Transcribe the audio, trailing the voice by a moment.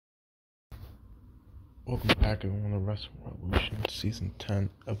Welcome back everyone to Wrestling Revolution Season 10,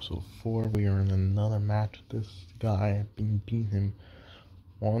 Episode 4. We are in another match with this guy. I've been beating him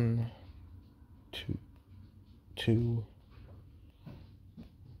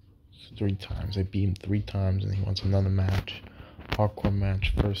 3 times. I beat him 3 times and he wants another match. Hardcore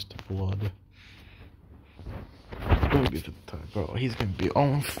match, first blood. Go get to the time, bro. He's gonna be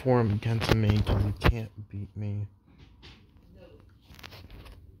 0-4 against me because he can't beat me.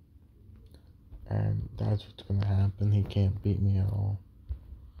 And that's what's gonna happen. He can't beat me at all.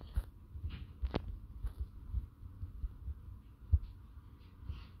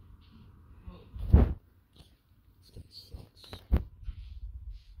 This guy sucks. I'm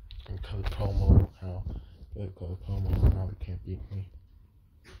gonna cut a promo how he can't beat me.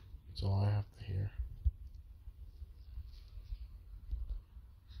 That's all I have to hear.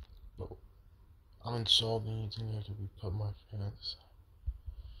 But I'm insulting anything that could be put my fans.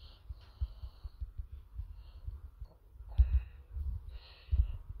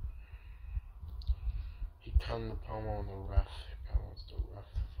 He cut the promo on the ref. He probably wants the ref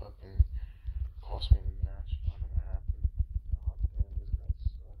to fucking cost me the match. Not gonna happen. God damn, this guy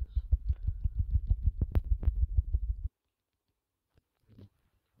sucks.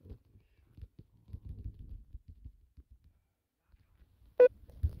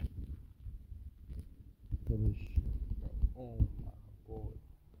 Oh my boy.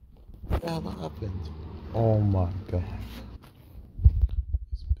 What the hell happened? Oh my god.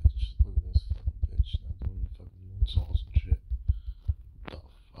 This bitch, look at this fucking bitch not doing fucking insults and shit. What the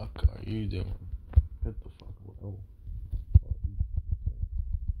fuck are you doing? Get the fuck away. Oh.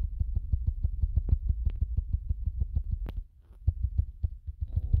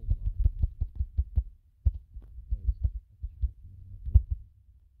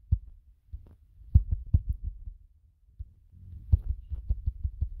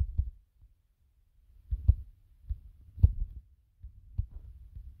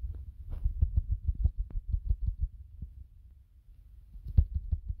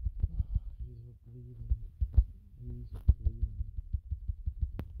 He's bleeding.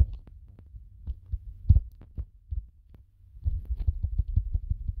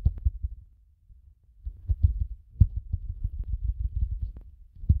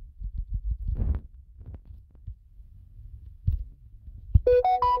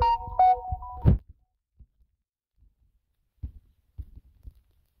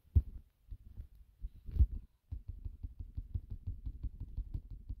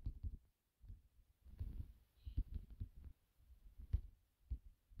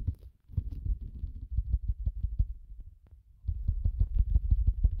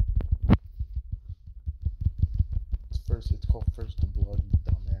 It's called First to Blood, you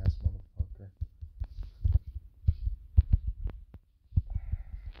dumbass motherfucker.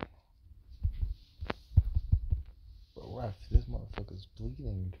 But ref, this motherfucker's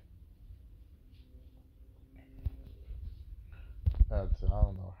bleeding. I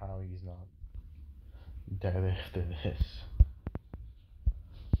don't know how he's not dead after this.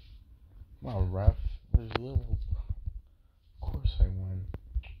 Come on, ref. There's little. Of course I win.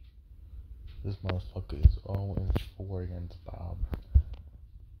 This motherfucker is 0-4 against Bob.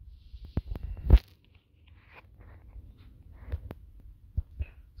 This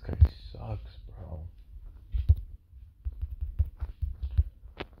guy sucks, bro.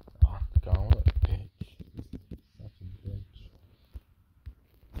 Octagon, what a bitch. Such a bitch.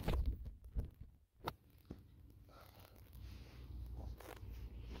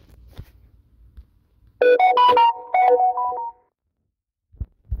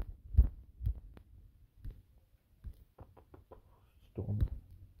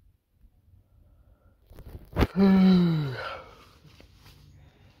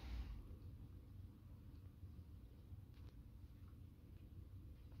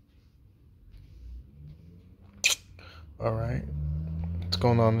 Alright. What's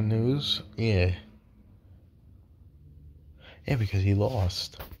going on in the news? Yeah, because he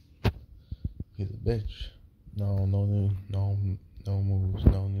lost. He's a bitch. No moves, no new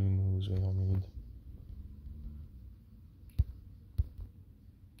moves we don't need.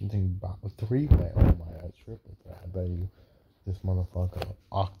 You think about 3-way? Oh my god, triple threat. I bet you this motherfucker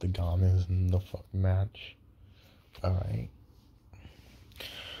Octagon is in the fucking match. Alright.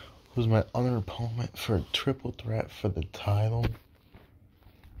 Who's my other opponent for a triple threat for the title?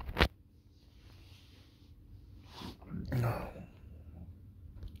 No.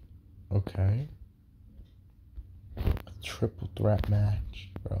 Okay. A triple threat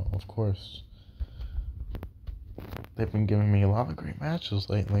match, bro, of course. They've been giving me a lot of great matches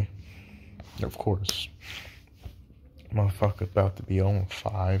lately. Of course. Motherfucker about to be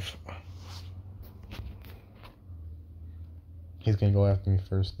 0-5. He's gonna go after me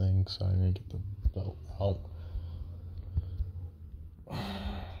first thing, so I'm gonna get the belt out.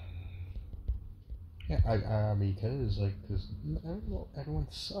 Yeah, because everyone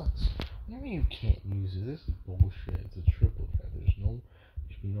sucks. What do you mean you can't use it? This is bullshit. It's a triple threat. There should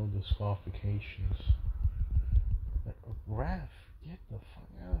be no disqualifications. Like, ref, get the fuck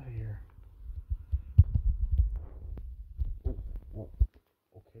out of here. Oh,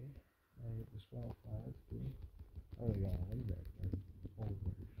 okay. I get disqualified. Oh yeah, I'm back. Holy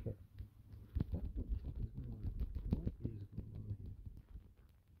shit. What the fuck is going on? What is going on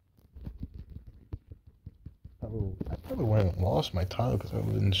here? I probably wouldn't have lost my title because I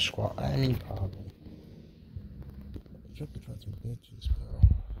was in the squad. I mean, probably. Triple threats are bitches, bro.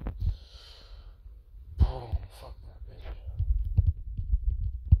 Oh, fuck that bitch.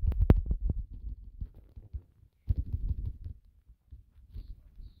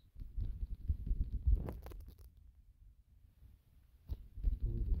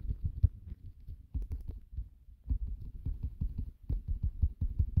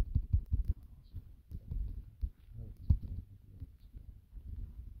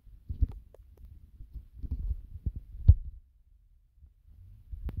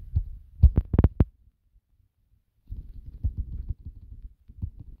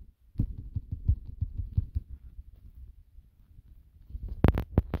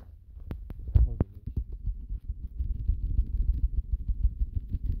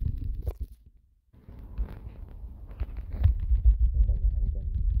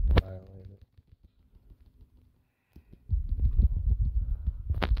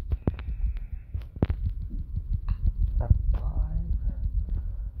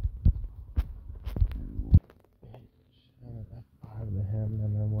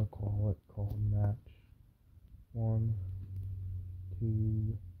 And then we'll call match 1,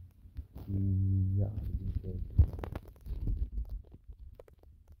 2, 3, yeah,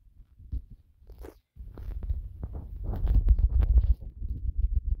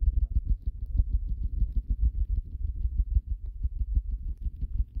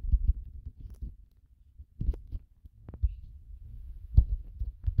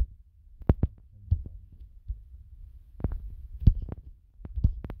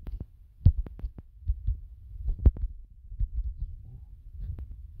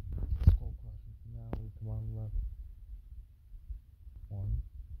 come on, left. 1,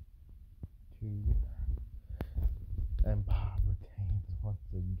 2, and Bob retains once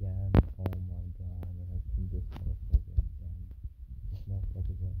again. Oh my god, and I think this motherfucker again. This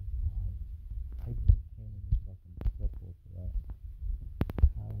motherfucker's on 5. I just came in the fucking triple for that.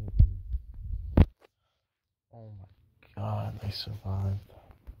 How is... Oh my god, I survived.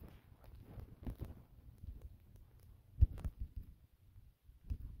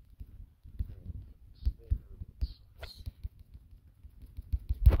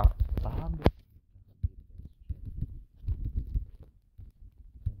 Bob.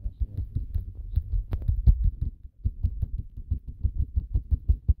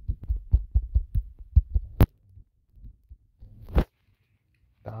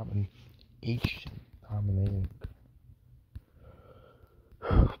 Dominating.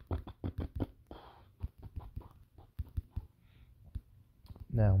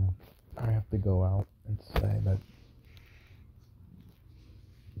 Now, I have to go out and say that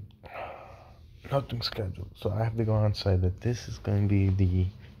nothing's scheduled, so I have to go out and say that this is going to be the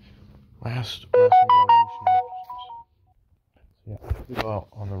last Wrestling Revolution episode. So yeah, I have to go out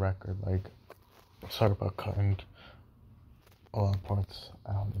on the record, like, sorry about cutting a lot of parts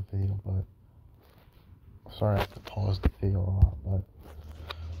out of the video, but sorry I have to pause the video a lot, but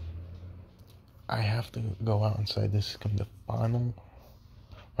I have to go out and say this is going to be the final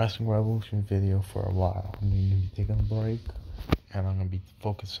Wrestling Revolution video for a while. I'm going to be taking a break, and I'm going to be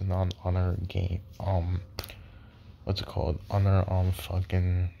focusing on our game, what's it called, on our,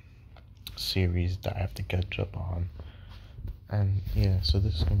 fucking series that I have to catch up on. And yeah, so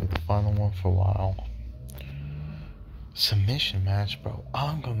this is going to be the final one for a while. Submission match, bro.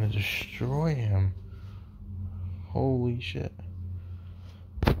 I'm going to destroy him. Holy shit.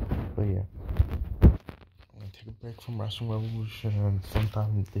 But yeah, I'm going to take a break from Wrestling Revolution, and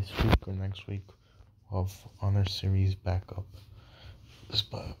sometime this week or next week we'll have Honor Series back up.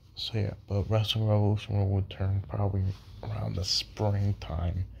 So yeah, but Wrestling Revolution will return probably around the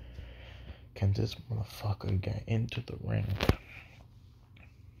springtime. Can this motherfucker get into the ring?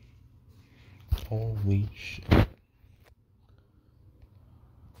 Holy shit.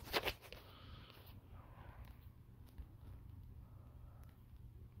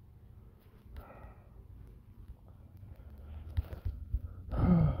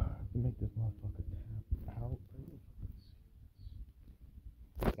 Make this motherfucker tap out.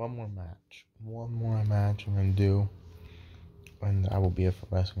 One more match. One more match I'm gonna do. And I will be here for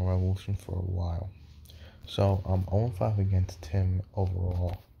Wrestling Revolution for a while. So I'm 0-5 against Tim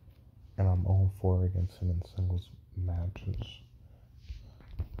overall. And I'm 0-4 against him in singles matches.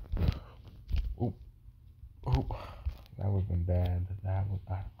 Oop. Oop. That would have been bad. That was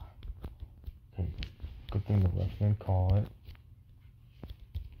okay. Good thing the ref didn't call it.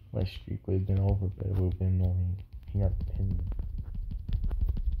 My streak would have been over, but it would have been annoying. He got pinned.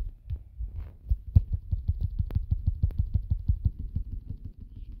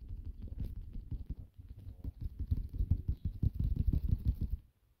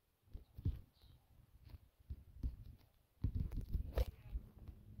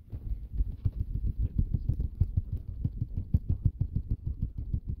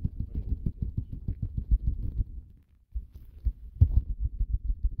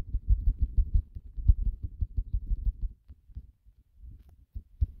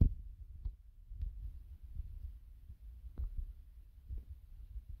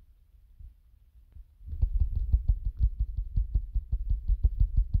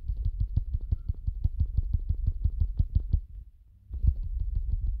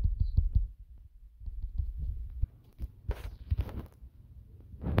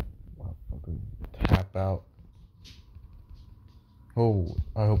 Tap out. Oh,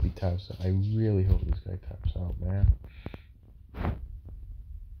 I hope he taps out. I really hope this guy taps out, man.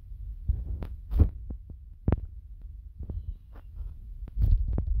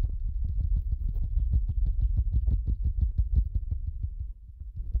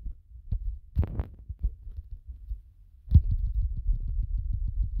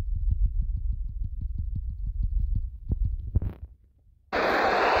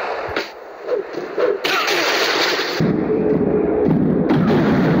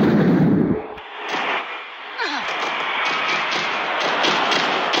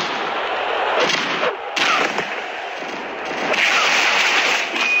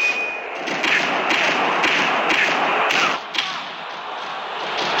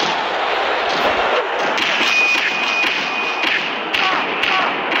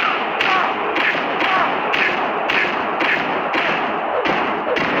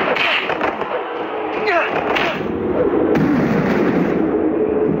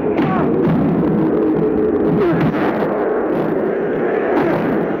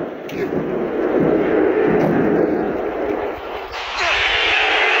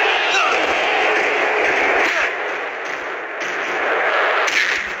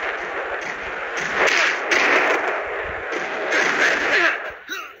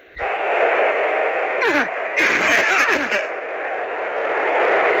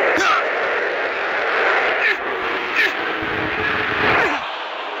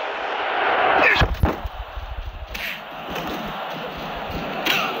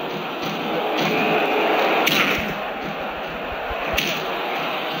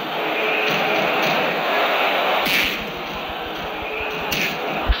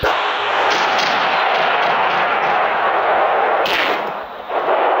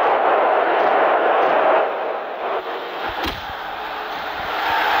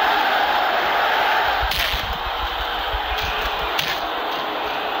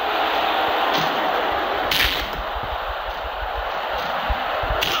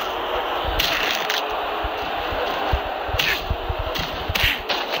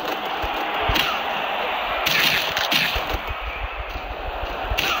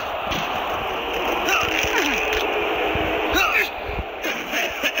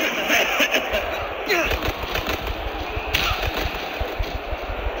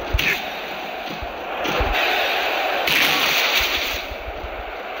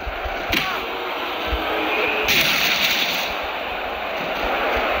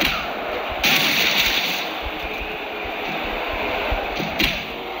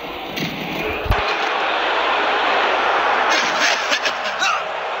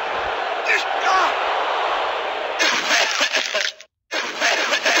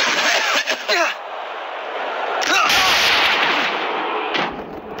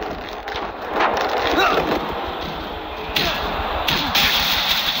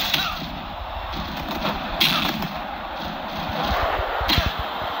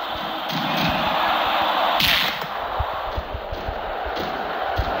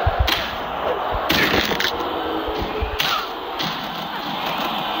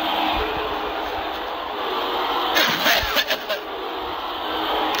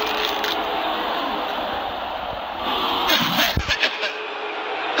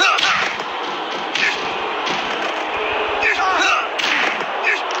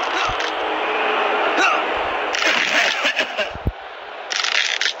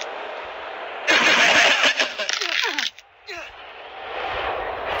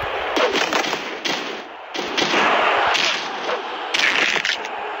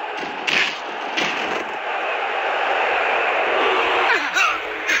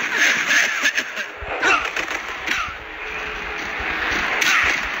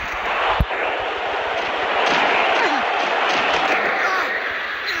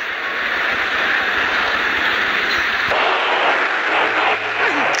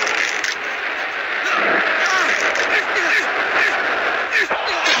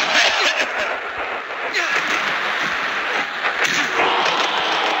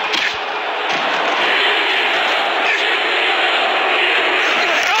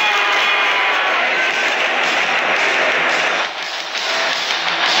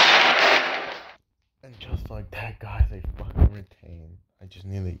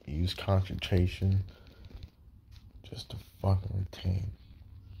 use concentration just to fucking retain.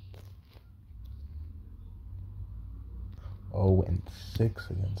 0-6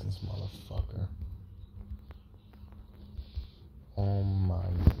 against this motherfucker. Oh my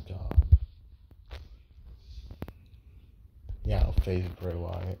god. Yeah, I'll face Bray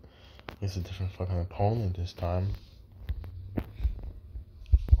Wyatt. It's a different fucking opponent this time.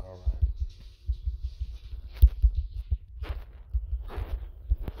 Alright.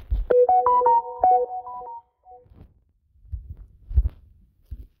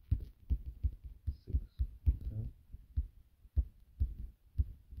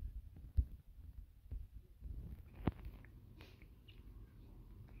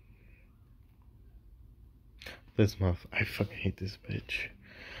 This I fucking hate this bitch.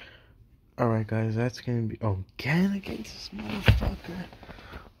 Alright guys, that's gonna be again against this motherfucker.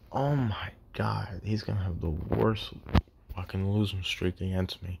 Oh my god, he's gonna have the worst fucking losing streak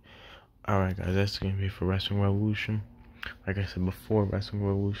against me. Alright guys, that's gonna be for Wrestling Revolution. Like I said before, Wrestling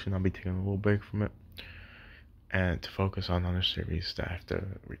Revolution, I'll be taking a little break from it and to focus on other series that I have to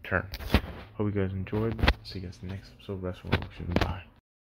return. Hope you guys enjoyed. See you guys in the next episode of Wrestling Revolution. Bye.